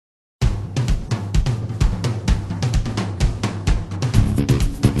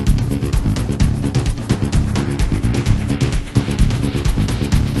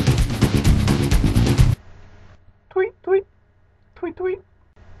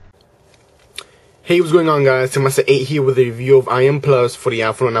Hey, what's going on, guys? Master 8 here with a review of IM Plus for the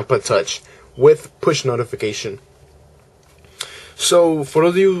iPhone iPod Touch with push notification. So, for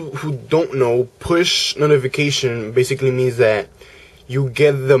those of you who don't know, push notification basically means that you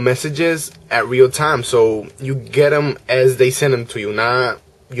get the messages at real time. So, you get them as they send them to you. You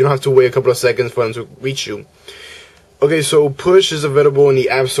don't have to wait a couple of seconds for them to reach you. Okay, so push is available in the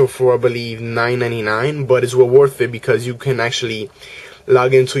App Store for, I believe, $9.99, but it's well worth it because you can actually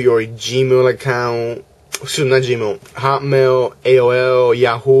log into your Gmail account, not Gmail, Hotmail, AOL,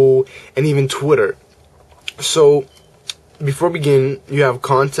 Yahoo, and even Twitter. So, before we begin, you have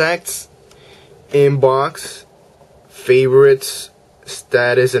contacts, inbox, favorites,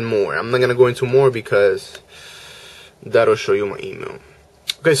 status, and more. I'm not going to go into more because that'll show you my email.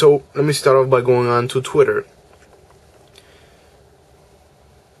 Okay, so let me start off by going on to Twitter.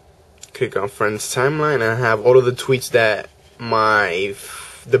 Click on Friends Timeline, and I have all of the tweets that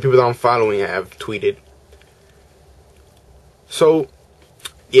the people that I'm following have tweeted. So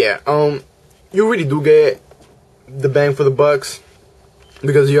yeah, you really do get the bang for the bucks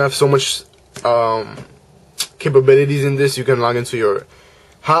because you have so much capabilities in this. You can log into your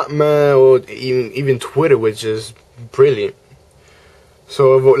Hotmail or even Twitter, which is brilliant.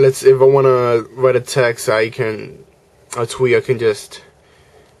 So if I want to write a text, a tweet, I can just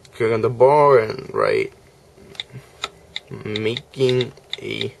click on the bar and write making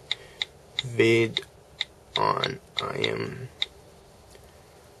a vid on IM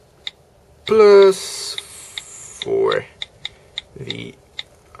Plus for the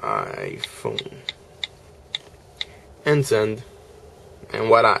iPhone and send, and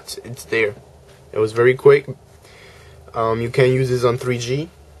voila, it's there. It was very quick. You can use this on 3G.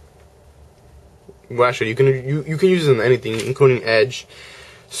 Well, actually, you can use it on anything, including Edge.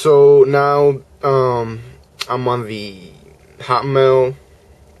 So now I'm on the Hotmail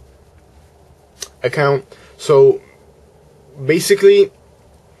account. So basically,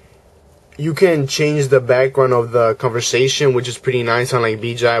 you can change the background of the conversation, which is pretty nice, unlike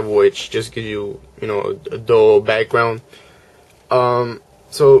BeeJive, which just gives you, a dull background.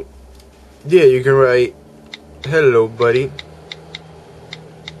 So yeah, you can write, "Hello, buddy,"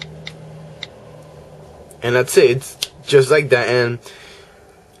 and that's it. It's just like that. And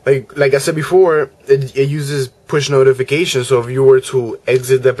like I said before, it uses push notification. So if you were to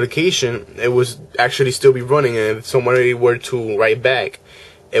exit the application, it would actually still be running, and if somebody were to write back,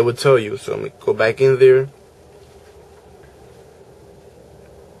 it would tell you. So let me go back in there.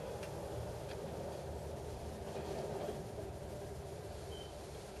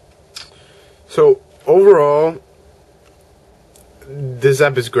 So overall, this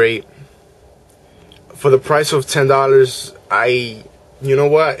app is great. For the price of $10, you know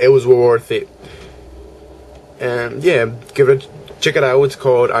what? It was worth it. And yeah, check it out. It's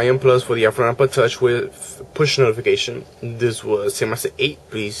called IM Plus for the iPhone iPod Touch with push notification. This was Master 8.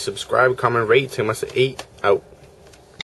 Please subscribe, comment, rate. Master 8 out.